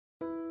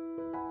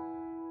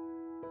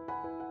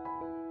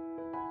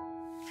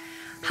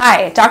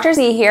Hi, Dr.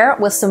 Z here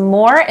with some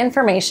more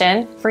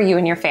information for you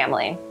and your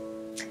family.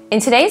 In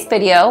today's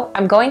video,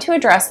 I'm going to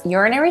address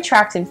urinary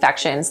tract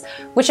infections,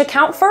 which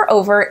account for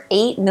over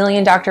 8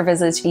 million doctor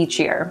visits each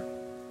year.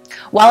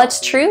 While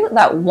it's true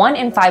that 1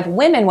 in 5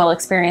 women will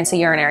experience a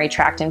urinary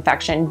tract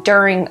infection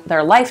during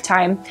their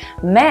lifetime,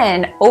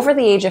 men over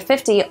the age of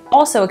 50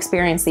 also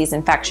experience these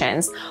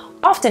infections,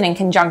 often in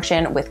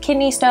conjunction with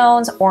kidney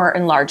stones or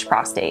enlarged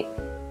prostate.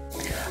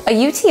 A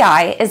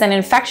UTI is an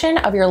infection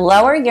of your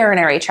lower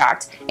urinary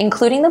tract,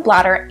 including the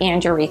bladder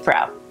and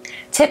urethra.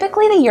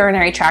 Typically, the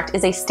urinary tract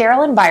is a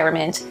sterile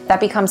environment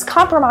that becomes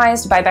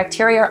compromised by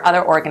bacteria or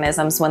other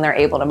organisms when they're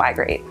able to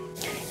migrate.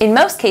 In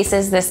most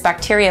cases, this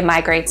bacteria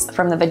migrates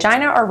from the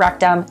vagina or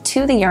rectum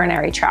to the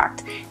urinary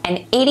tract, and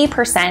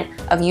 80%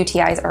 of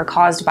UTIs are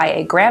caused by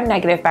a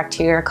gram-negative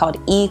bacteria called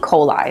E.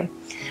 coli.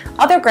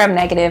 Other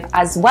gram-negative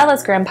as well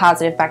as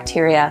gram-positive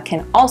bacteria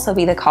can also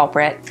be the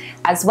culprit,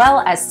 as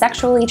well as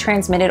sexually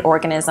transmitted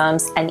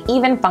organisms and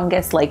even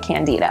fungus like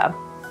Candida.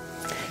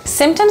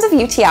 Symptoms of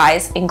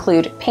UTIs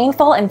include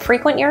painful and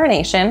frequent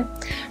urination,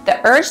 the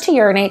urge to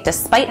urinate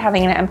despite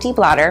having an empty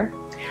bladder,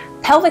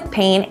 pelvic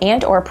pain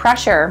and/or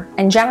pressure,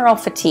 and general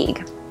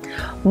fatigue.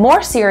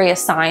 More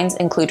serious signs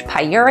include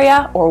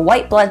pyuria or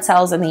white blood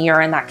cells in the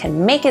urine that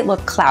can make it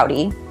look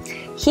cloudy,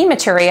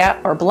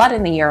 hematuria or blood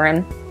in the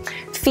urine,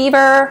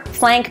 fever,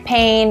 flank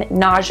pain,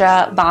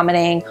 nausea,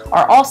 vomiting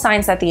are all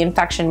signs that the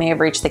infection may have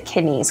reached the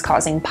kidneys,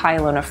 causing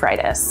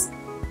pyelonephritis.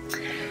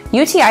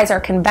 UTIs are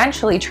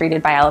conventionally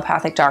treated by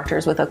allopathic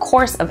doctors with a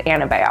course of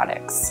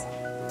antibiotics.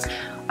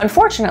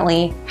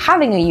 Unfortunately,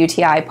 having a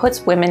UTI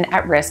puts women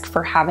at risk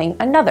for having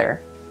another.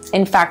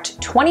 In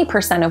fact,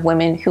 20% of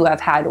women who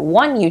have had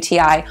one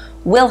UTI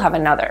will have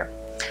another.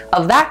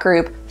 Of that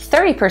group,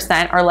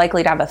 30% are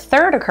likely to have a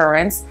third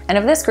occurrence, and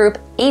of this group,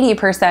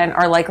 80%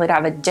 are likely to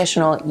have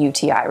additional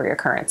UTI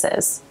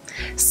reoccurrences.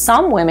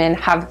 Some women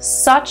have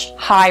such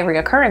high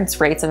reoccurrence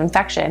rates of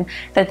infection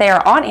that they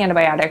are on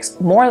antibiotics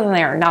more than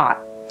they are not.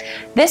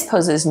 This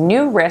poses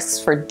new risks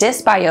for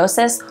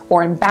dysbiosis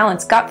or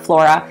imbalanced gut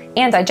flora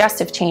and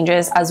digestive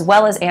changes, as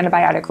well as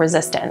antibiotic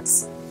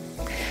resistance.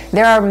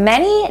 There are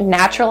many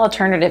natural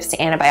alternatives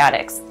to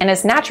antibiotics, and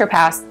as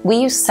naturopaths, we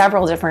use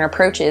several different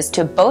approaches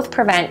to both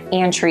prevent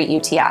and treat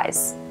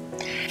UTIs.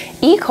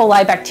 E.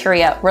 coli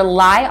bacteria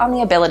rely on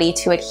the ability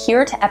to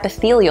adhere to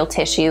epithelial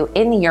tissue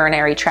in the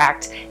urinary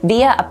tract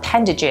via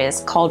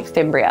appendages called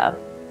fibria.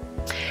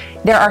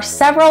 There are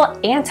several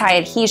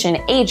anti-adhesion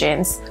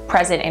agents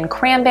present in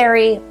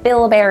cranberry,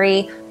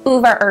 bilberry,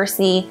 uva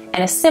ursi,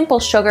 and a simple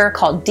sugar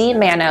called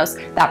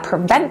D-mannose that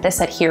prevent this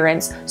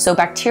adherence so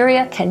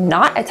bacteria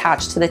cannot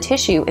attach to the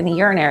tissue in the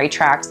urinary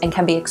tract and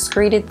can be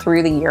excreted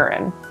through the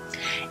urine.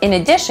 In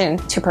addition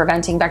to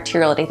preventing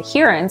bacterial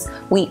adherence,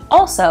 we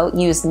also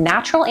use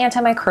natural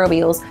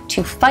antimicrobials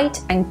to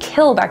fight and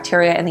kill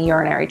bacteria in the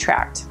urinary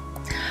tract.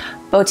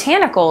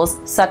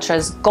 Botanicals such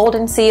as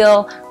golden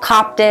seal,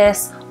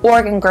 coptis,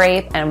 Oregon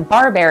grape, and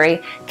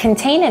barberry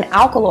contain an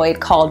alkaloid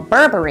called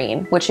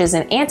berberine, which is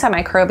an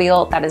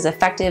antimicrobial that is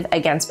effective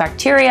against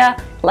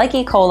bacteria like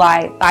E.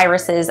 coli,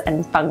 viruses,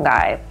 and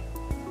fungi.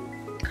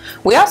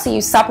 We also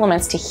use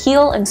supplements to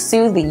heal and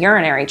soothe the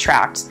urinary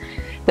tract.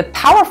 The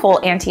powerful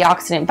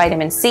antioxidant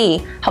vitamin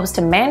C helps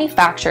to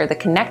manufacture the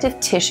connective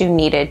tissue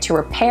needed to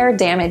repair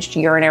damaged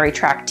urinary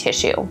tract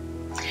tissue.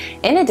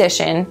 In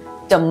addition,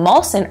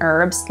 demulcent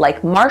herbs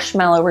like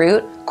marshmallow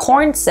root,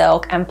 corn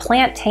silk, and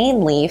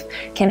plantain leaf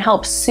can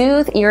help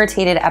soothe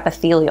irritated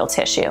epithelial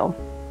tissue.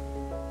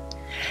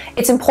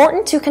 It's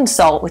important to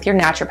consult with your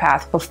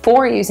naturopath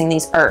before using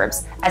these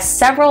herbs, as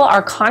several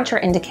are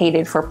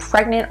contraindicated for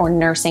pregnant or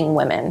nursing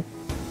women.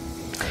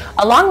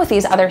 Along with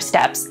these other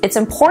steps, it's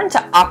important to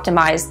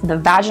optimize the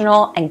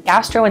vaginal and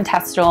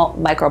gastrointestinal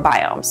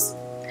microbiomes.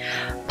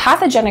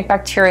 Pathogenic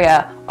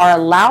bacteria are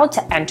allowed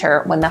to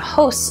enter when the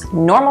host's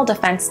normal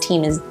defense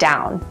team is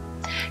down.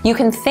 You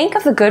can think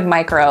of the good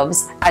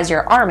microbes as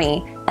your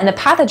army and the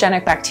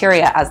pathogenic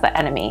bacteria as the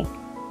enemy.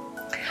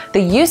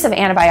 The use of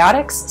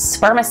antibiotics,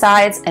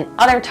 spermicides, and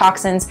other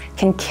toxins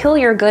can kill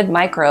your good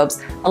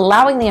microbes,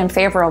 allowing the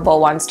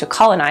unfavorable ones to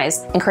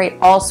colonize and create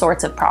all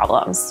sorts of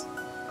problems.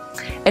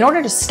 In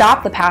order to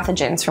stop the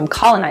pathogens from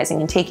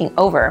colonizing and taking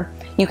over,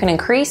 you can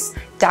increase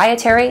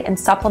dietary and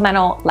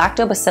supplemental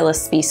lactobacillus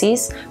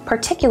species,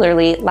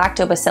 particularly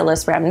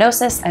Lactobacillus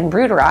rhamnosus and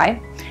reuteri,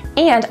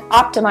 and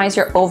optimize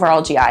your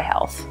overall GI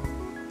health.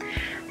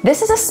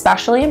 This is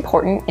especially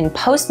important in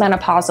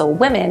postmenopausal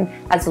women,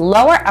 as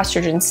lower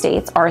estrogen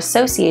states are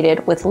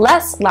associated with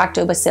less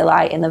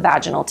lactobacilli in the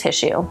vaginal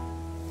tissue.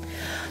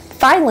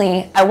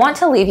 Finally, I want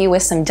to leave you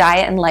with some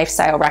diet and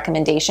lifestyle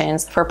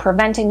recommendations for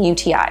preventing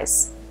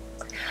UTIs.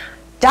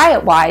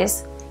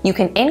 Diet-wise, you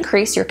can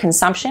increase your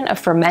consumption of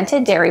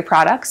fermented dairy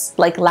products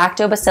like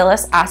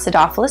Lactobacillus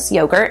acidophilus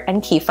yogurt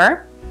and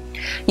kefir.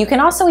 You can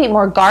also eat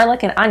more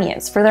garlic and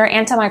onions for their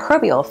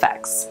antimicrobial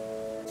effects.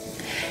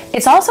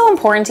 It's also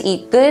important to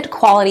eat good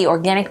quality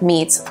organic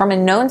meats from a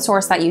known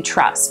source that you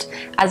trust,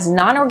 as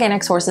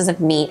non-organic sources of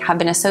meat have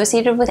been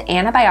associated with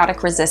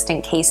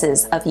antibiotic-resistant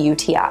cases of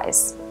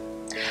UTIs.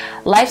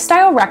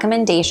 Lifestyle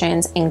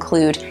recommendations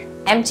include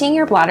emptying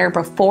your bladder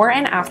before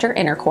and after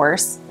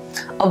intercourse,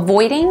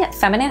 avoiding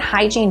feminine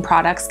hygiene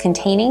products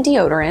containing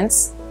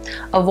deodorants,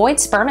 avoid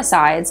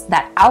spermicides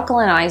that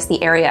alkalinize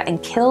the area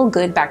and kill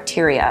good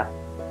bacteria,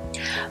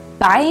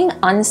 buying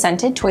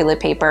unscented toilet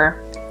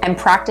paper, and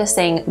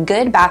practicing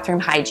good bathroom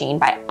hygiene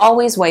by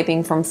always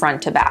wiping from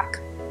front to back.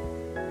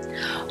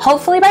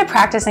 Hopefully, by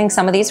practicing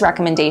some of these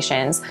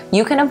recommendations,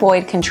 you can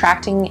avoid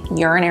contracting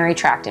urinary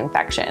tract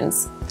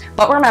infections.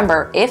 But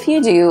remember, if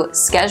you do,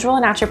 schedule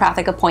a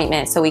naturopathic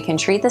appointment so we can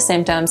treat the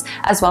symptoms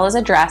as well as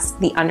address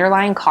the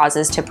underlying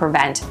causes to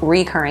prevent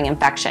recurring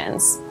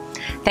infections.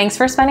 Thanks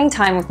for spending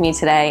time with me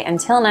today.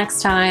 Until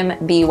next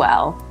time, be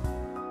well.